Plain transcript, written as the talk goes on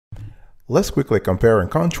Let's quickly compare and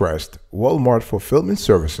contrast Walmart fulfillment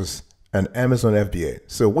services and Amazon FBA.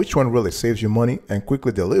 So which one really saves you money and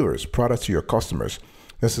quickly delivers products to your customers?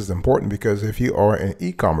 This is important because if you are in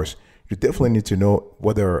e-commerce, you definitely need to know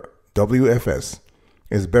whether WFS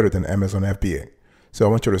is better than Amazon FBA. So I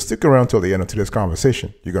want you to stick around till the end of today's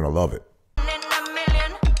conversation. You're going to love it.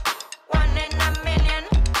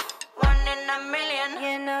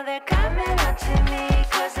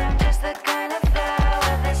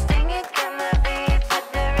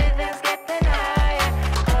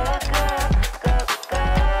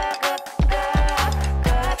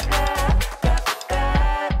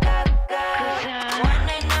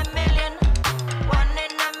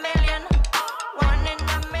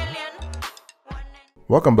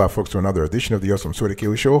 Welcome back, folks, to another edition of the Awesome Sweaty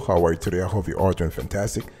Kiwi Show. How are you today? I hope you are doing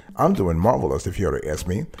fantastic. I'm doing marvelous if you were to ask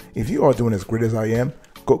me. If you are doing as great as I am,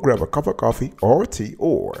 go grab a cup of coffee or tea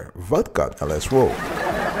or vodka and let's roll.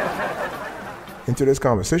 In today's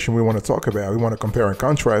conversation, we want to compare and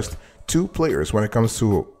contrast two players when it comes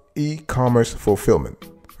to e-commerce fulfillment.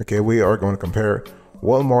 Okay, we are going to compare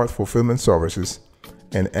Walmart fulfillment services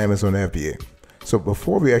and Amazon FBA. So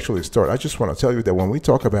before we actually start, I just want to tell you that when we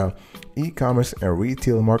talk about e-commerce and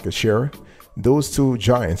retail market share, those two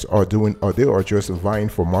giants are just vying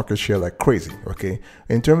for market share like crazy. Okay,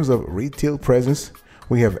 in terms of retail presence,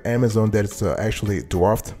 we have Amazon that's actually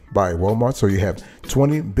dwarfed by Walmart. So you have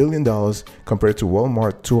 $20 billion compared to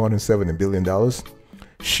Walmart $270 billion.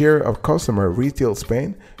 Share of customer retail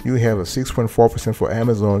spend, you have a 6.4% for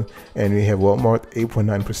Amazon and you have Walmart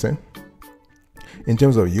 8.9%. In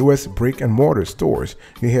terms of U.S. brick and mortar stores,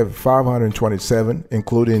 you have 527,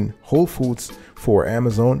 including Whole Foods for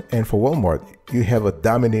Amazon, and for Walmart, you have a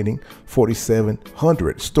dominating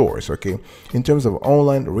 4,700 stores. Okay. In terms of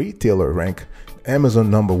online retailer rank,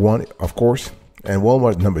 Amazon number 1, of course, and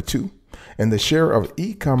Walmart number 2. And the share of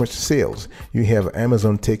e-commerce sales, you have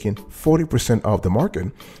Amazon taking 40% of the market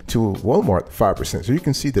to Walmart 5%. So you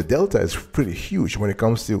can see the delta is pretty huge when it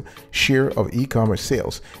comes to share of e-commerce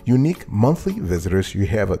sales. Unique monthly visitors, you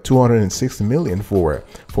have a 260 million for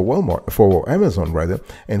Amazon rather,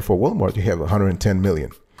 and for Walmart you have 110 million.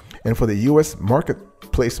 And for the US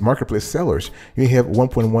marketplace sellers, you have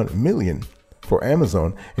 1.1 million for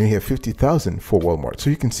Amazon and you have 50,000 for Walmart. So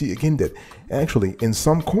you can see again that actually in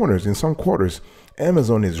some quarters,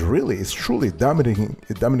 Amazon is truly dominating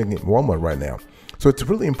Walmart right now. So it's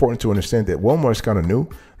really important to understand that Walmart is kind of new.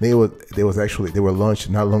 They were launched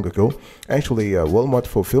not long ago. Actually, Walmart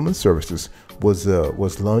fulfillment services was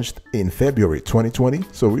launched in February 2020.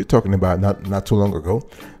 So we're talking about not too long ago.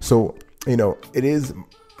 So it is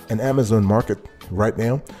an Amazon market right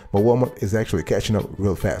now, but Walmart is actually catching up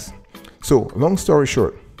real fast. So long story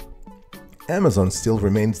short, Amazon still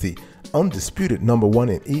remains the undisputed number 1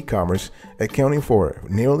 in e-commerce, accounting for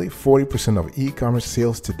nearly 40% of e-commerce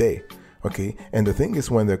sales today. Okay, and the thing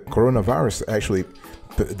is, when the coronavirus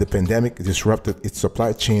the pandemic disrupted its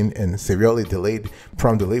supply chain and severely delayed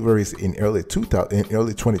prompt deliveries in early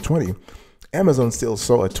 2020, Amazon still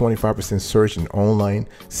saw a 25% surge in online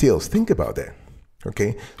sales. Think about that.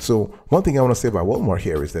 Okay, so one thing I want to say about Walmart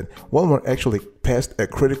here is that Walmart actually passed a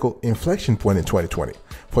critical inflection point in 2020.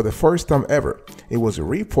 For the first time ever, it was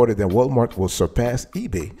reported that Walmart will surpass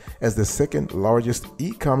eBay as the second largest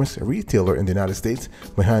e-commerce retailer in the United States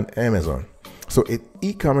behind Amazon. So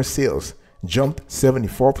e-commerce sales jumped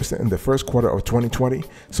 74% in the first quarter of 2020.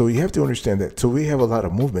 So you have to understand that. So we have a lot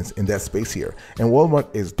of movements in that space here, and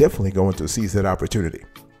Walmart is definitely going to seize that opportunity.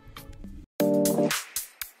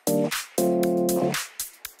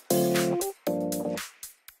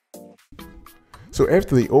 So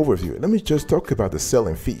after the overview, let me just talk about the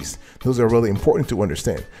selling fees. Those are really important to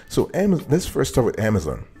understand. So let's first start with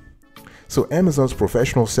Amazon. So Amazon's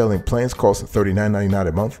professional selling plans cost $39.99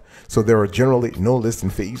 a month. So there are generally no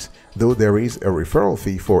listing fees, though there is a referral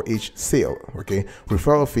fee for each sale. Okay,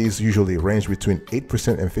 referral fees usually range between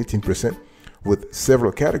 8% and 15%, with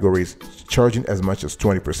several categories charging as much as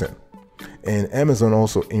 20%. And Amazon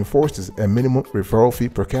also enforces a minimum referral fee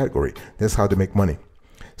per category. That's how they make money.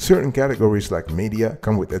 Certain categories like media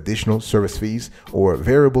come with additional service fees or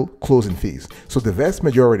variable closing fees. So the vast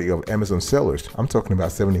majority of Amazon sellers, I'm talking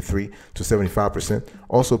about 73 to 75%,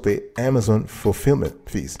 also pay Amazon fulfillment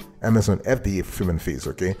fees, Amazon FBA fulfillment fees,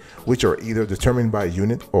 okay, which are either determined by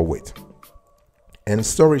unit or weight. And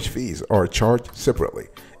storage fees are charged separately,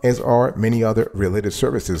 as are many other related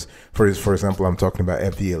services. For example, I'm talking about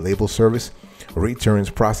FBA label service, returns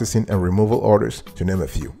processing and removal orders, to name a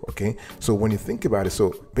few. Okay, so when you think about it,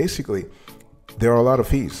 so basically there are a lot of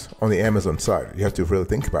fees on the Amazon side. You have to really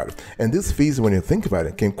think about it. And these fees, when you think about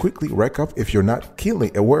it, can quickly rack up if you're not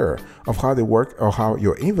keenly aware of how they work or how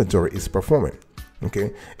your inventory is performing.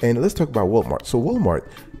 Okay, and let's talk about Walmart. So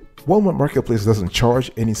Walmart Marketplace doesn't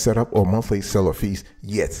charge any setup or monthly seller fees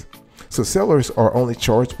yet. So sellers are only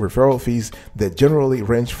charged referral fees that generally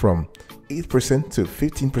range from 8% to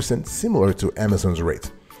 15%, similar to Amazon's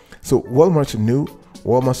rate. So Walmart's new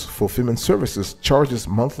Walmart Fulfillment Services charges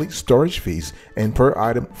monthly storage fees and per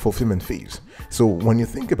item fulfillment fees. So when you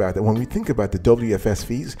think about it, when we think about the WFS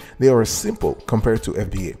fees, they are simple compared to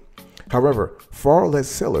FBA. However, far less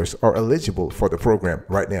sellers are eligible for the program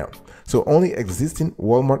right now. So only existing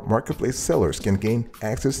Walmart Marketplace sellers can gain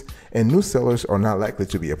access, and new sellers are not likely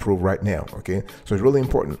to be approved right now. Okay, so it's really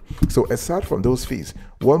important. So aside from those fees,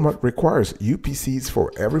 Walmart requires UPCs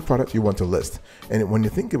for every product you want to list. And when you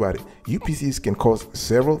think about it, UPCs can cost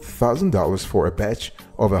several $1,000s for a batch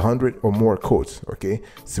of 100 or more codes. Okay,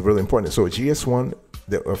 it's really important. So GS1,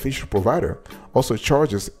 the official provider, also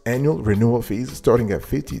charges annual renewal fees starting at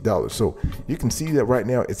 $50. So you can see that right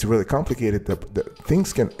now it's really complicated. The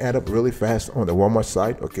things can add up really fast on the Walmart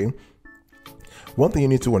side. Okay, one thing you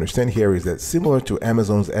need to understand here is that similar to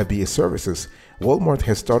Amazon's FBA services, Walmart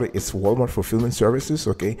has started its Walmart Fulfillment Services,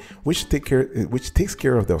 okay, which takes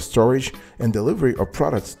care of the storage and delivery of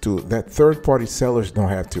products to that third-party sellers don't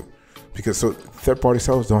have to. Because so third-party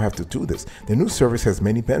sellers don't have to do this. The new service has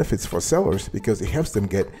many benefits for sellers because it helps them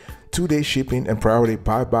get 2-day shipping and priority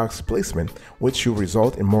buy box placement, which should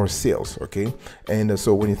result in more sales. Okay, and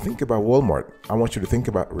so when you think about Walmart, I want you to think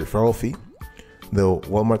about referral fee, the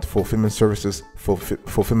Walmart Fulfillment Services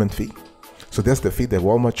fulfillment fee. So that's the fee that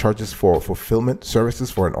Walmart charges for fulfillment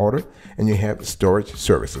services for an order, and you have storage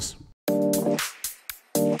services.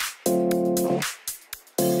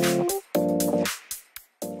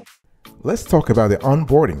 Let's talk about the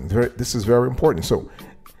onboarding. This is very important. So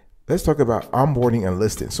let's talk about onboarding and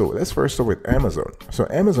listing. So let's first start with Amazon. So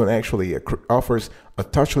Amazon actually offers a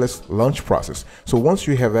touchless launch process. So once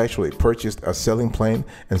you have actually purchased a selling plan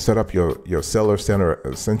and set up your seller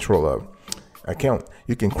central account,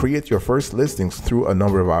 you can create your first listings through a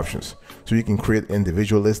number of options. So you can create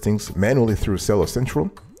individual listings manually through Seller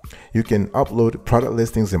Central. You can upload product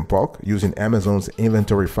listings in bulk using Amazon's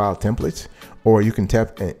inventory file templates, or you can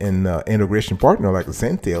tap an integration partner like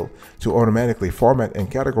Zentel to automatically format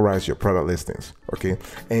and categorize your product listings. Okay,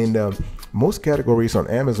 and most categories on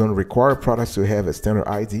Amazon require products to have a standard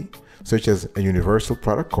ID, such as a universal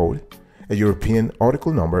product code, a European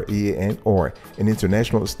article number (EAN), or an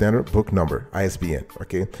international standard book number (ISBN).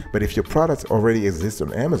 Okay, but if your product already exists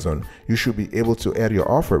on Amazon, you should be able to add your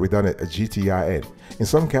offer without a GTIN. In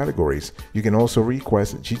some categories, you can also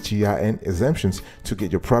request GTIN exemptions to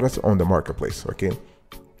get your products on the marketplace. Okay.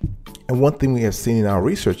 And one thing we have seen in our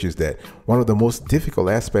research is that one of the most difficult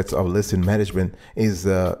aspects of listing management is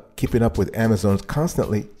keeping up with Amazon's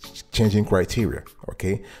constantly changing criteria.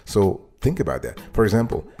 Okay, so think about that. For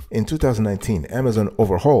example, in 2019, Amazon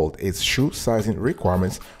overhauled its shoe sizing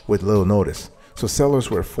requirements with little notice. So sellers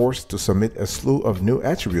were forced to submit a slew of new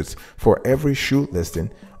attributes for every shoe listing,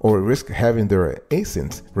 or risk having their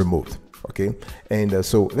ASINs removed. Okay, and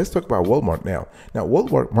so let's talk about Walmart now. Now,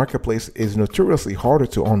 Walmart Marketplace is notoriously harder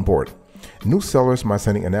to onboard. New sellers must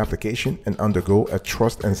send an application and undergo a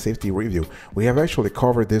trust and safety review. We have actually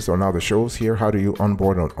covered this on other shows here. How do you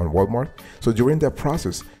onboard on Walmart? So during that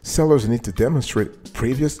process, sellers need to demonstrate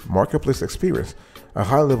previous marketplace experience, a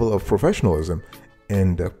high level of professionalism,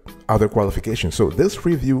 and other qualifications. So this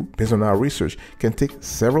review, based on our research, can take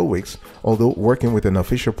several weeks, although working with an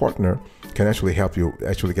official partner can actually help you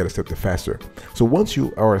actually get accepted faster. So once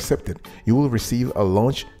you are accepted, you will receive a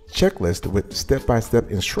launch checklist with step-by-step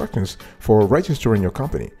instructions for registering your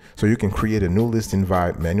company. So you can create a new listing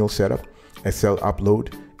via manual setup, Excel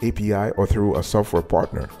upload, API, or through a software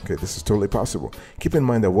partner. Okay, this is totally possible. Keep in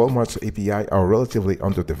mind that Walmart's API are relatively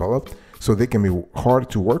underdeveloped, so they can be hard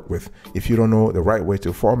to work with if you don't know the right way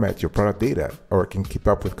to format your product data or can keep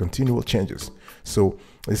up with continual changes. So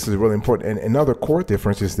this is really important. And another core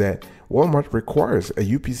difference is that Walmart requires a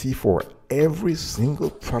UPC for every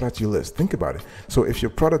single product you list. Think about it. So if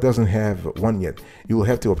your product doesn't have one yet, you will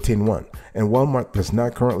have to obtain one. And Walmart does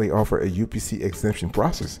not currently offer a UPC exemption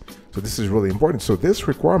process. So this is really important. So this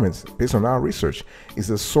requirements, based on our research,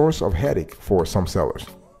 is a source of headache for some sellers.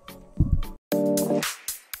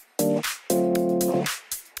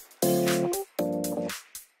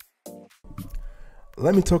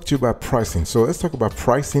 Let me talk to you about pricing. So let's talk about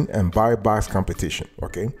pricing and buy box competition.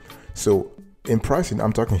 Okay, so in pricing,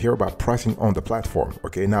 I'm talking here about pricing on the platform.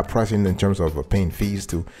 Okay, not pricing in terms of paying fees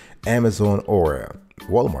to Amazon or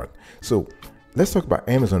Walmart. So let's talk about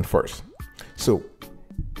Amazon first. So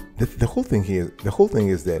the whole thing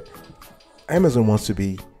is that Amazon wants to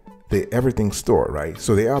be the everything store, right?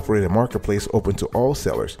 So they operate a marketplace open to all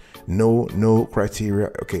sellers. No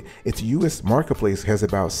criteria. Okay, its U.S. marketplace has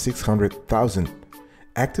about 600,000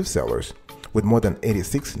 active sellers, with more than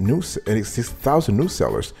 86,000 new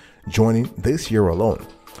sellers joining this year alone.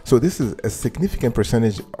 So this is a significant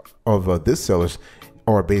percentage of these sellers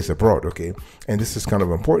are based abroad, okay? And this is kind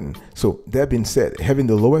of important. So that being said, having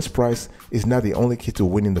the lowest price is not the only key to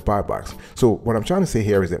winning the buy box. So what I'm trying to say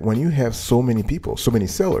here is that when you have so many people, so many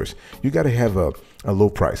sellers, you got to have a low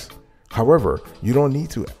price. However, you don't need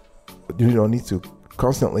to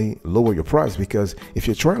constantly lower your price, because if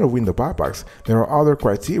you're trying to win the buy box, there are other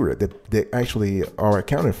criteria that actually are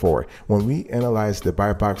accounted for when we analyze the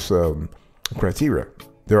buy box criteria.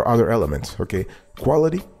 There are other elements, okay?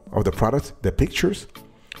 Quality of the product, the pictures,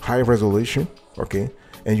 high resolution, okay?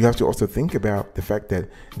 And you have to also think about the fact that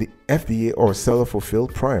the FBA or seller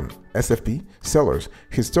fulfilled prime SFP sellers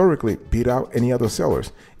historically beat out any other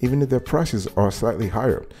sellers, even if their prices are slightly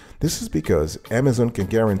higher. This is because Amazon can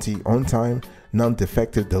guarantee on-time,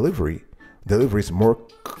 non-defective deliveries more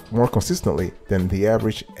consistently than the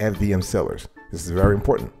average FBM sellers. This is very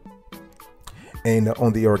important. And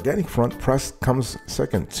on the organic front, price comes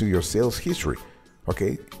second to your sales history.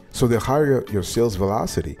 Okay, so the higher your sales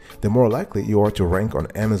velocity, the more likely you are to rank on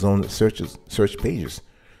Amazon search pages.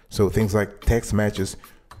 So things like text matches,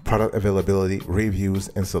 product availability, reviews,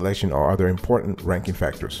 and selection are other important ranking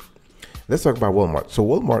factors. Let's talk about Walmart. So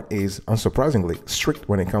Walmart is unsurprisingly strict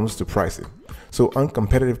when it comes to pricing. So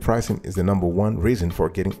uncompetitive pricing is the #1 reason for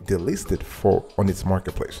getting delisted on its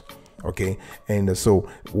marketplace. Okay, and so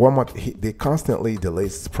Walmart, they constantly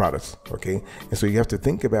delist products. Okay, and so you have to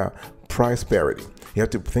think about price parity. You have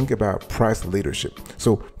to think about price leadership.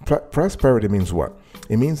 So price parity means what?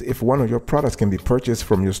 It means if one of your products can be purchased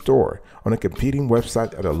from your store on a competing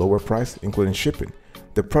website at a lower price, including shipping,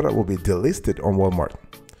 the product will be delisted on Walmart.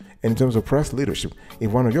 And in terms of price leadership,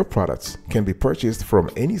 if one of your products can be purchased from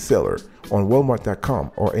any seller on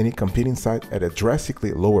Walmart.com or any competing site at a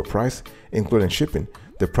drastically lower price, including shipping,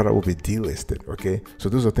 the product will be delisted. Okay, so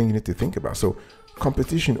those are things you need to think about. So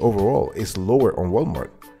competition overall is lower on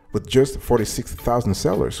Walmart, with just 46,000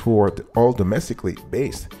 sellers who are all domestically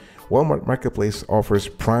based. Walmart Marketplace offers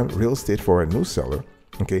prime real estate for a new seller.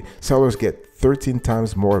 Okay, sellers get 13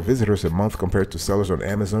 times more visitors a month compared to sellers on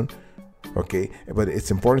Amazon. Okay, but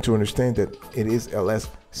it's important to understand that it is a less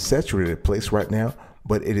saturated place right now,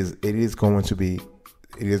 but it is going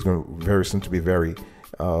very soon to be very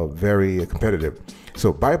competitive.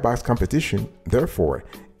 So buy box competition, therefore,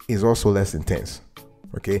 is also less intense.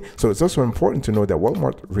 Okay, so it's also important to know that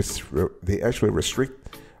Walmart they actually restrict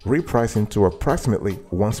repricing to approximately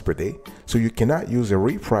once per day. So you cannot use a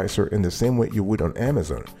repricer in the same way you would on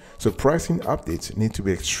Amazon. So pricing updates need to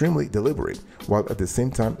be extremely deliberate, while at the same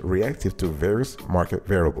time reactive to various market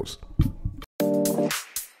variables.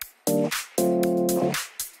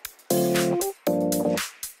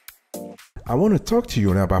 I want to talk to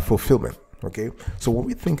you now about fulfillment. Okay, so when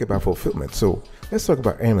we think about fulfillment, so let's talk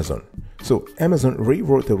about Amazon. So Amazon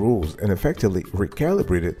rewrote the rules and effectively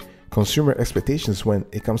recalibrated consumer expectations when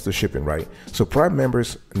it comes to shipping, right? So Prime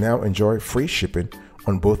members now enjoy free shipping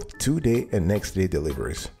on both 2-day and next-day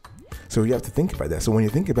deliveries. So you have to think about that. So when you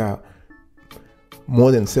think about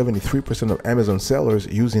more than 73% of Amazon sellers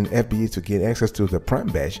using FBA to gain access to the Prime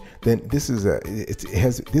badge, then this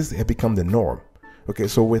has become the norm. Okay,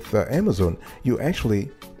 so with Amazon, you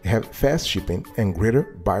actually have fast shipping and greater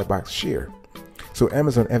buy box share. So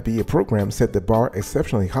Amazon FBA program set the bar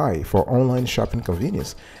exceptionally high for online shopping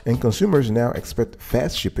convenience, and consumers now expect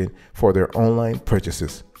fast shipping for their online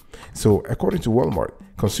purchases. So according to Walmart,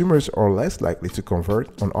 consumers are less likely to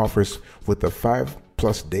convert on offers with a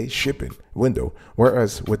 5+ day shipping window,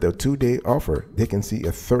 whereas with a 2-day offer, they can see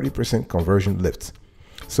a 30% conversion lift.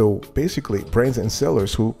 So basically, brands and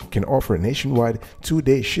sellers who can offer nationwide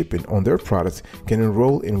 2-day shipping on their products can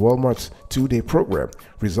enroll in Walmart's 2-day program,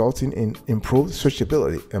 resulting in improved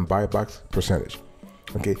searchability and buy box percentage.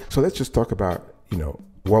 Okay, so let's just talk about,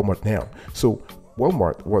 Walmart now. So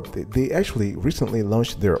Walmart, they actually recently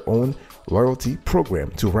launched their own loyalty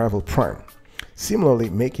program to rival Prime, similarly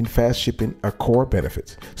making fast shipping a core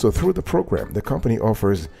benefit. So through the program, the company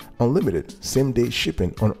offers unlimited same-day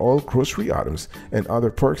shipping on all grocery items and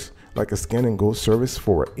other perks like a scan and go service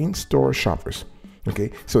for in-store shoppers.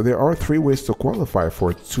 Okay, so there are 3 ways to qualify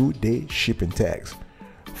for 2-day shipping tags.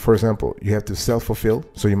 For example, you have to self-fulfill,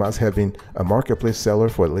 so you must have been a marketplace seller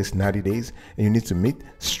for at least 90 days, and you need to meet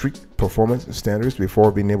strict performance standards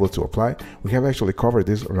before being able to apply. We have actually covered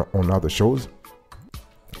this on other shows.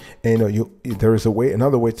 And there is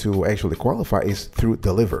another way to actually qualify is through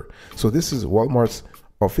Deliver. So this is Walmart's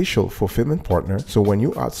official fulfillment partner. So when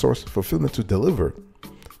you outsource fulfillment to Deliver,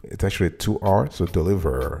 it's actually 2R, so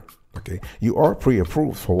Deliver. Okay, you are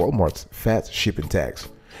pre-approved for Walmart's fast shipping tags.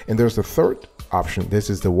 And there's the third option. This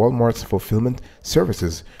is the Walmart's fulfillment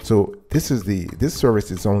services. So this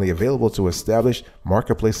service is only available to established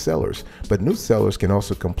marketplace sellers, but new sellers can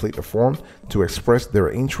also complete a form to express their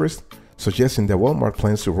interest, suggesting that Walmart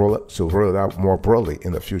plans to roll it out more broadly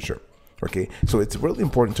in the future. Okay, so it's really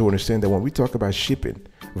important to understand that when we talk about shipping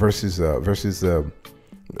versus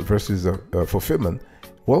fulfillment,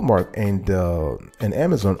 Walmart and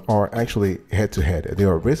Amazon are actually head-to-head. They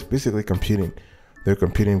are basically competing. They're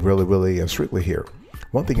competing really strictly here.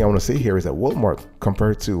 One thing I want to say here is that Walmart,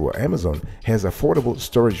 compared to Amazon, has affordable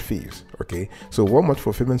storage fees. Okay, so Walmart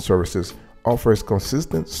Fulfillment Services offers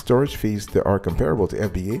consistent storage fees that are comparable to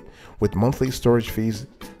FBA, with monthly storage fees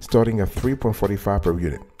starting at $3.45 per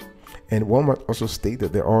unit. And Walmart also stated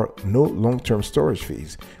that there are no long-term storage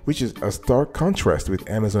fees, which is a stark contrast with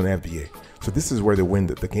Amazon FBA. So this is where they win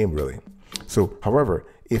the game, really. So, however,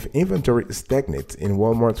 if inventory stagnates in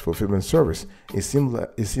Walmart's fulfillment service, it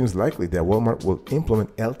seems likely that Walmart will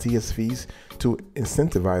implement LTS fees to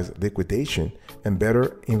incentivize liquidation and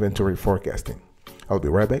better inventory forecasting. I'll be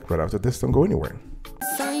right back right after this. Don't go anywhere.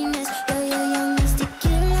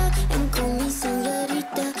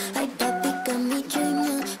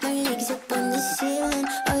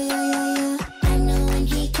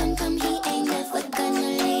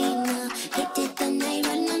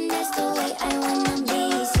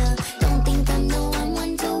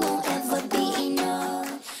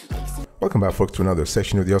 Welcome back, folks, to another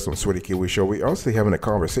session of the Awesome Sweaty Kiwi Show. We're also having a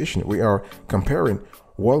conversation. We are comparing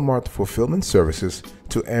Walmart fulfillment services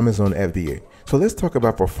to Amazon FBA. So let's talk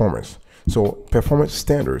about performance. So performance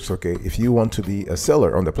standards. Okay, if you want to be a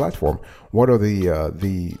seller on the platform, what are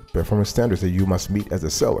the performance standards that you must meet as a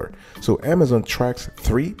seller? So Amazon tracks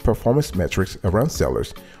 3 performance metrics around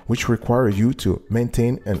sellers, which require you to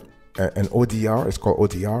maintain an ODR. It's called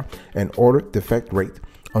ODR, an order defect rate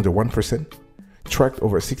under 1%. Tracked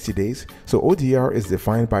over 60 days. So ODR is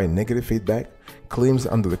defined by negative feedback, claims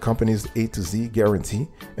under the company's A to Z guarantee,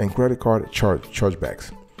 and credit card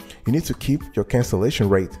chargebacks. You need to keep your cancellation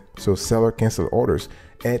rate, so seller cancel orders,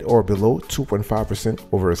 at or below 2.5%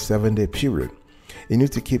 over a 7-day period. You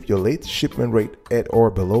need to keep your late shipment rate at or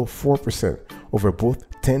below 4% over both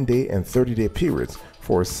 10-day and 30-day periods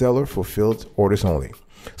for seller fulfilled orders only.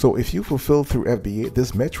 So if you fulfill through FBA,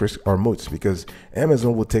 these metrics are moot because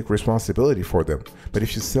Amazon will take responsibility for them. But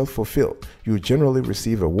if you self-fulfill, you generally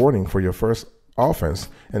receive a warning for your first offense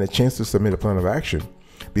and a chance to submit a plan of action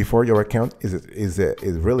before your account is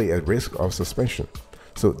really at risk of suspension.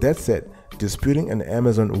 So that said, disputing an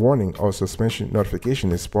Amazon warning or suspension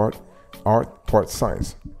notification is part art, part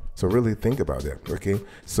science. So really think about that, okay?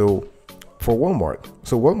 So for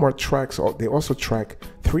Walmart, they also track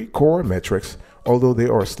 3 core metrics, although they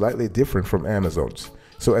are slightly different from Amazon's.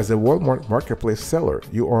 So as a Walmart marketplace seller,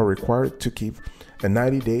 you are required to keep a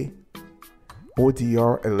 90-day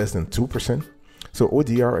ODR at less than 2%. So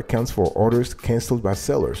ODR accounts for orders canceled by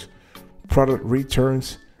sellers, product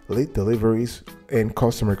returns, late deliveries, and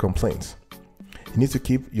customer complaints. You need to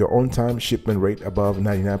keep your on-time shipment rate above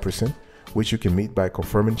 99%, which you can meet by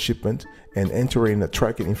confirming shipment and entering the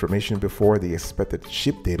tracking information before the expected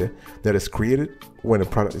ship data that is created when a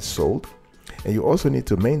product is sold. And you also need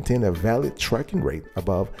to maintain a valid tracking rate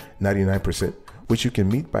above 99%, which you can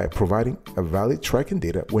meet by providing a valid tracking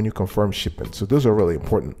data when you confirm shipment. So those are really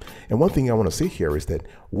important. And one thing I want to say here is that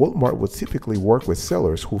Walmart would typically work with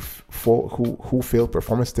sellers who fail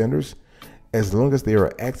performance standards as long as they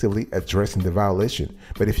are actively addressing the violation.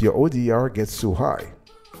 But if your ODR gets too high,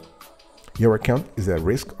 your account is at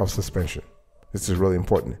risk of suspension. This is really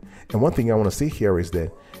important. And one thing I want to say here is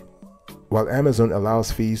that while Amazon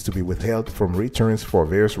allows fees to be withheld from returns for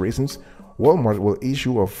various reasons, Walmart will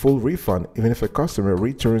issue a full refund even if a customer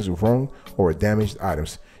returns wrong or damaged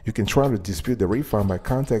items. You can try to dispute the refund by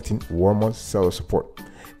contacting Walmart seller support.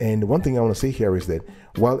 And one thing I want to say here is that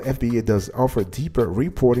while FBA does offer deeper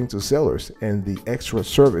reporting to sellers and the extra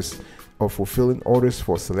service of fulfilling orders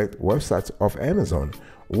for select websites of Amazon,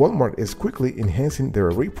 Walmart is quickly enhancing their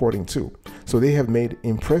reporting too. So they have made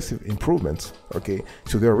impressive improvements, okay,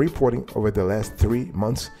 to their reporting over the last 3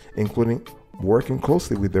 months, including working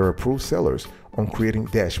closely with their approved sellers on creating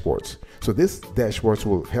dashboards. So these dashboards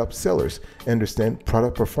will help sellers understand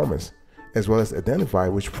product performance, as well as identify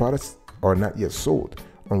which products are not yet sold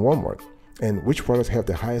on Walmart and which products have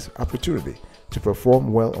the highest opportunity to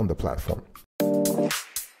perform well on the platform.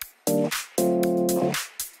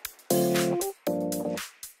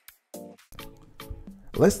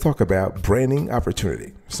 let's talk about branding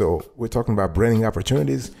opportunity. So we're talking about branding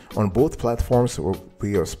opportunities on both platforms.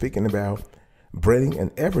 We are speaking about branding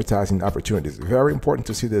and advertising opportunities. Very important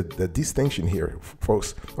to see the distinction here,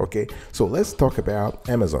 folks. Okay, so let's talk about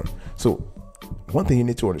Amazon. So one thing you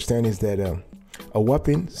need to understand is that a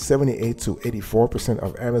whopping 78 to 84%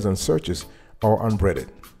 of Amazon searches are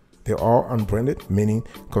unbranded. They are unbranded, meaning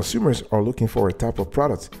consumers are looking for a type of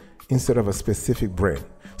product instead of a specific brand.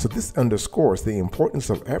 So this underscores the importance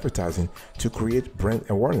of advertising to create brand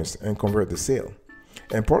awareness and convert the sale.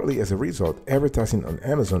 And partly as a result, advertising on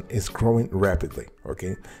Amazon is growing rapidly.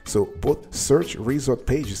 Okay, so both search result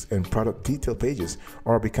pages and product detail pages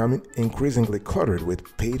are becoming increasingly cluttered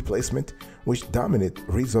with paid placement, which dominate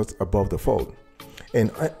results above the fold.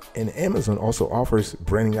 And Amazon also offers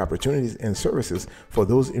branding opportunities and services for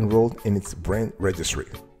those enrolled in its brand registry.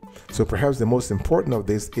 So perhaps the most important of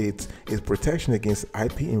this is protection against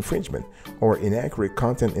IP infringement or inaccurate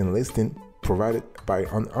content in listing provided by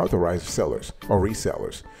unauthorized sellers or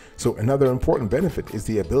resellers. So another important benefit is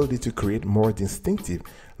the ability to create more distinctive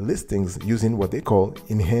listings using what they call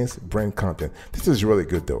enhanced brand content. This is really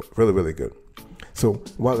good though, really good. So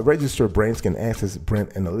while registered brands can access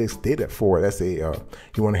brand analytics data for, let's say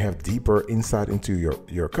you want to have deeper insight into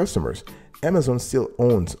your customers, Amazon still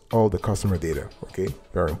owns all the customer data. Okay,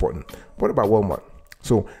 very important. What about Walmart?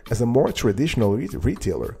 So as a more traditional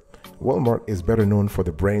retailer, Walmart is better known for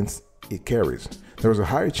the brands it carries. There is a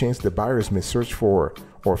higher chance that buyers may search for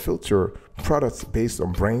or filter products based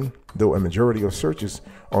on brand, though a majority of searches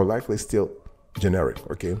are likely still generic.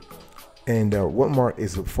 Okay, and Walmart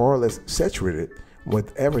is far less saturated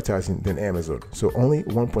with advertising than Amazon. So only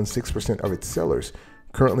 1.6% of its sellers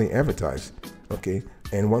currently advertise. Okay,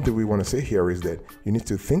 and one thing we want to say here is that you need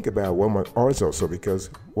to think about Walmart ads also, because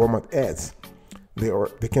Walmart ads,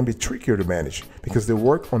 they can be trickier to manage because they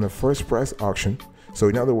work on a first price auction. So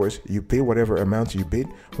in other words, you pay whatever amount you bid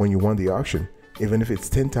when you won the auction, even if it's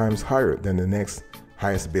 10 times higher than the next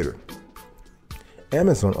highest bidder.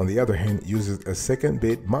 Amazon, on the other hand, uses a second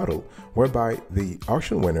bid model whereby the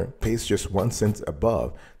auction winner pays just 1 cent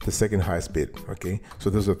above the second highest bid. Okay, so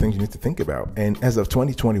those are things you need to think about. And as of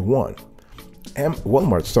 2021,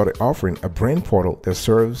 Walmart started offering a brand portal that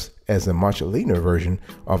serves as a much leaner version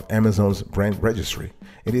of Amazon's brand registry.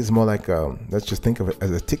 It is more like, let's just think of it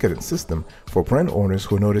as a ticketing system for brand owners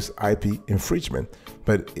who notice IP infringement,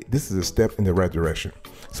 but this is a step in the right direction.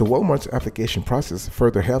 So Walmart's application process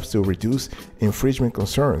further helps to reduce infringement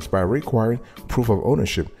concerns by requiring proof of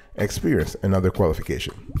ownership, experience, and other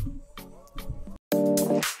qualification.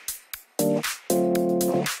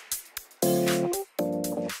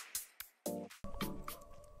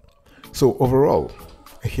 So overall,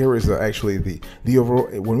 here is actually the overall,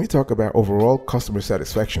 when we talk about overall customer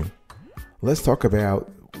satisfaction, let's talk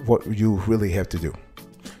about what you really have to do.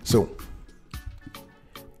 So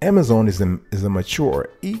Amazon is a mature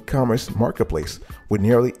e-commerce marketplace with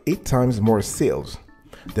nearly 8 times more sales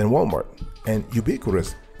than Walmart and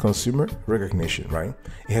ubiquitous consumer recognition, right?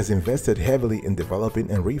 It has invested heavily in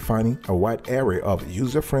developing and refining a wide array of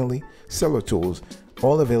user-friendly seller tools,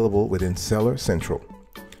 all available within Seller Central.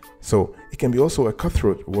 So it can be also a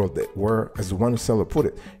cutthroat world where, as one seller put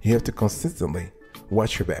it, you have to consistently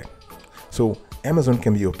watch your back. So Amazon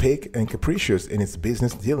can be opaque and capricious in its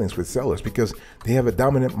business dealings with sellers because they have a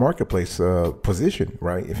dominant marketplace position,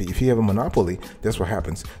 right? If you have a monopoly, that's what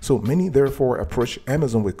happens. So many therefore approach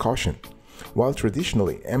Amazon with caution. While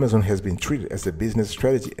traditionally Amazon has been treated as a business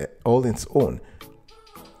strategy all its own,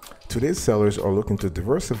 today's sellers are looking to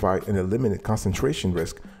diversify and eliminate concentration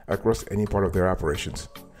risk across any part of their operations.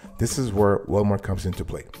 This is where Walmart comes into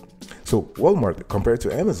play. So Walmart, compared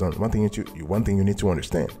to Amazon, one thing you need to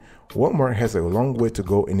understand, Walmart has a long way to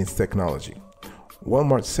go in its technology.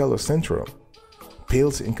 Walmart Seller Central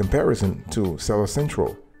pales in comparison to Seller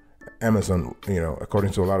Central, Amazon,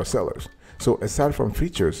 according to a lot of sellers. So aside from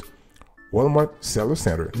features, Walmart Seller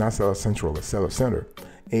Center, not Seller Central, but Seller Center,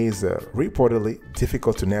 is reportedly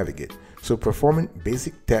difficult to navigate. So performing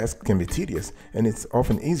basic tasks can be tedious, and it's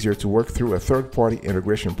often easier to work through a third-party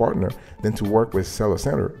integration partner than to work with Seller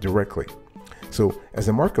Center directly. So as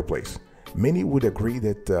a marketplace, many would agree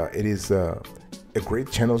that it is a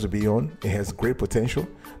great channel to be on. It has great potential,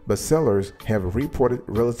 but sellers have reported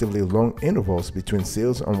relatively long intervals between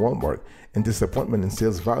sales on Walmart and disappointment in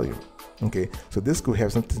sales volume. Okay, so this could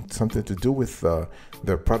have something to do with the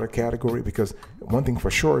product category, because one thing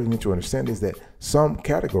for sure you need to understand is that some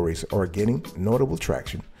categories are getting notable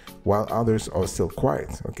traction while others are still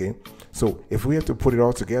quiet. Okay, so if we have to put it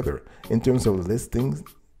all together in terms of listings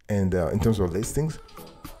and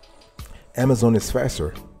Amazon is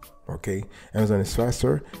faster. Okay, Amazon is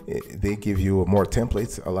faster. They give you more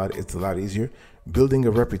templates. It's a lot easier. Building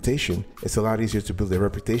a reputation, it's a lot easier to build a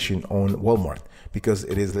reputation on Walmart because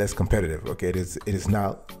it is less competitive. Okay, it is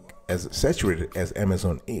not as saturated as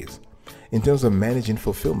Amazon is. In terms of managing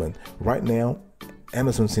fulfillment, right now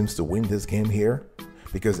Amazon seems to win this game here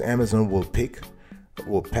because Amazon will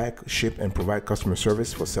pack, ship, and provide customer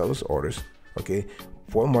service for sellers' orders. Okay,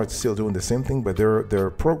 Walmart's still doing the same thing, but their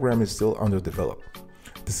program is still underdeveloped.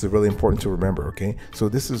 This is really important to remember. Okay, so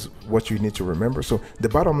this is what you need to remember. So the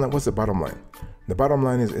bottom line, what's the bottom line? The bottom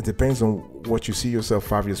line is it depends on what you see yourself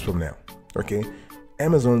 5 years from now. Okay,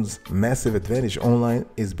 Amazon's massive advantage online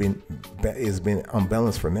is been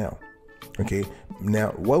unbalanced for now. Okay,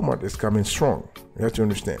 now Walmart is coming strong. You have to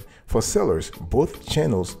understand, for sellers, both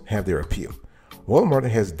channels have their appeal. Walmart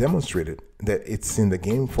has demonstrated that it's in the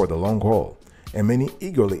game for the long haul, and many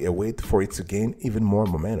eagerly await for it to gain even more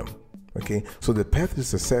momentum. Okay, so the path to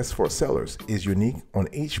success for sellers is unique on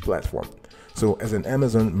each platform. So as an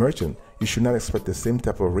Amazon merchant, you should not expect the same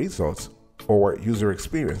type of results or user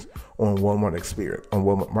experience on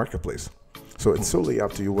Walmart Marketplace. So it's solely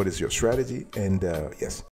up to you. What is your strategy? And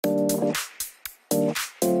yes.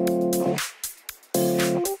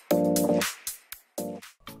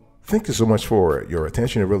 Thank you so much for your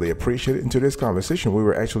attention. I really appreciate it. In today's conversation, we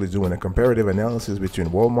were actually doing a comparative analysis between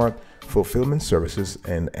Walmart fulfillment services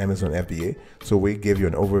and Amazon FBA. So we gave you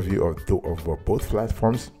an overview of both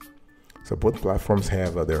platforms. So both platforms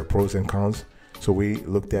have their pros and cons. So we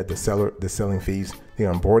looked at the selling fees, the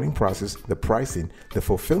onboarding process, the pricing, the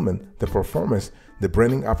fulfillment, the performance, the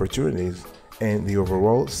branding opportunities, and the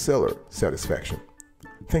overall seller satisfaction.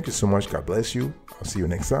 Thank you so much. God bless you. I'll see you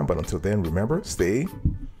next time. But until then, remember, stay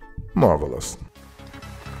marvelous.